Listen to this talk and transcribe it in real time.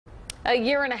A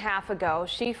year and a half ago,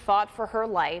 she fought for her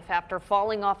life after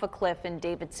falling off a cliff in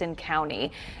Davidson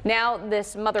County. Now,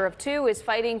 this mother of two is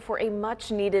fighting for a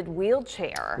much-needed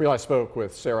wheelchair. I spoke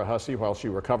with Sarah Hussey while she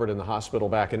recovered in the hospital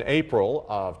back in April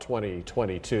of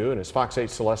 2022. And as Fox 8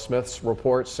 Celeste Smith's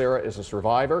reports, Sarah is a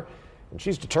survivor, and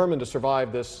she's determined to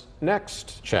survive this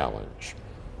next challenge.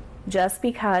 Just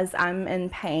because I'm in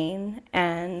pain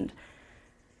and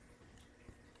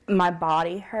my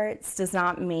body hurts does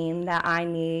not mean that I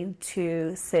need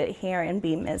to sit here and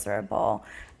be miserable.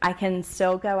 I can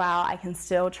still go out, I can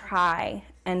still try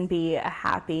and be a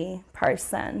happy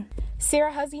person.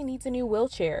 Sarah Hussey needs a new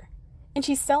wheelchair, and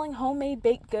she's selling homemade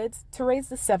baked goods to raise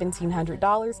the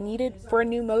 $1,700 needed for a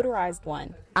new motorized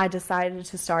one. I decided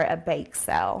to start a bake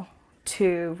sale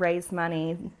to raise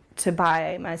money to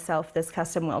buy myself this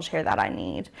custom wheelchair that I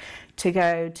need to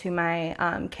go to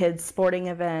my kids' sporting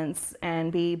events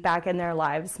and be back in their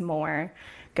lives more,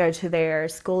 go to their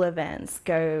school events,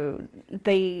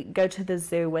 they go to the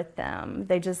zoo with them.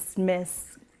 They just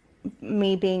miss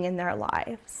me being in their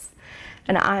lives,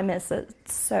 and I miss it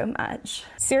so much.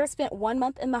 Sarah spent 1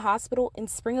 month in the hospital in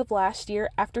spring of last year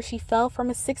after she fell from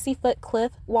a 60-foot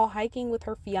cliff while hiking with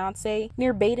her fiance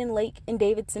near Baden Lake in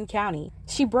Davidson County.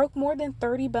 She broke more than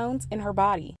 30 bones in her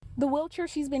body. The wheelchair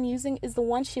she's been using is the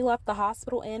one she left the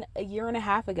hospital in a year and a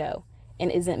half ago and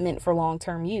isn't meant for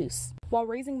long-term use. While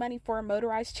raising money for a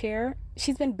motorized chair,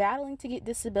 she's been battling to get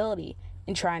disability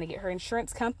and trying to get her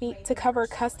insurance company to cover a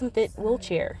custom-fit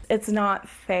wheelchair. It's not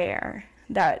fair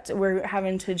that we're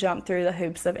having to jump through the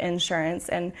hoops of insurance,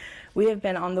 and we have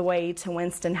been on the way to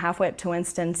Winston, halfway up to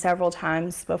Winston several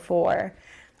times before,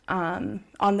 on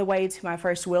the way to my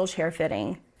first wheelchair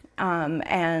fitting,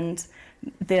 and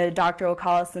the doctor will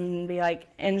call us and be like,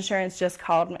 insurance just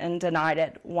called and denied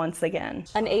it once again.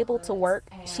 Unable to work,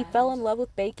 she fell in love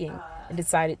with baking and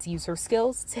decided to use her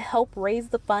skills to help raise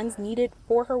the funds needed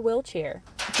for her wheelchair.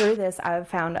 Through this, I've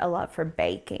found a love for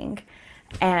baking,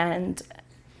 and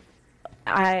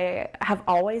I have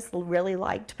always really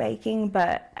liked baking,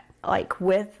 but like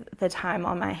with the time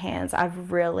on my hands,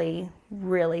 I've really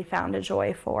found a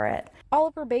joy for it. All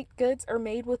of her baked goods are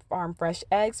made with farm fresh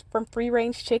eggs from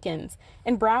free-range chickens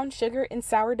and brown sugar and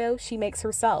sourdough she makes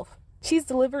herself. She's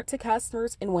delivered to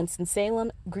customers in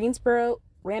Winston-Salem, Greensboro,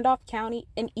 Randolph County,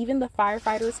 and even the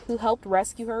firefighters who helped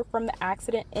rescue her from the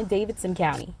accident in Davidson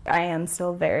County. I am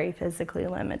still very physically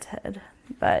limited,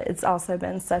 but it's also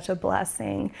been such a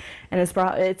blessing, and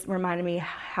it's reminded me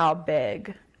how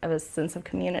big of a sense of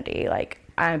community like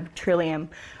I truly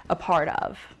am a part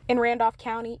of. In Randolph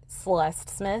County, Celeste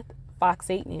Smith,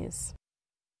 Fox 8 News.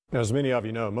 Now, as many of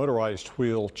you know, motorized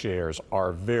wheelchairs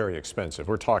are very expensive.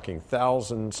 We're talking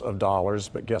thousands of dollars,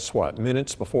 but guess what?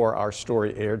 Minutes before our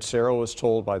story aired, Sarah was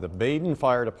told by the Baden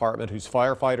Fire Department, whose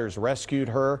firefighters rescued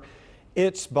her,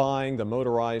 it's buying the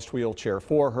motorized wheelchair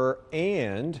for her,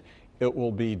 and it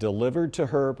will be delivered to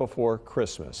her before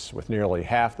Christmas. With nearly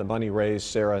half the money raised,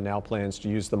 Sarah now plans to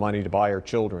use the money to buy her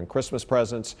children Christmas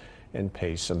presents and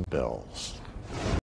pay some bills.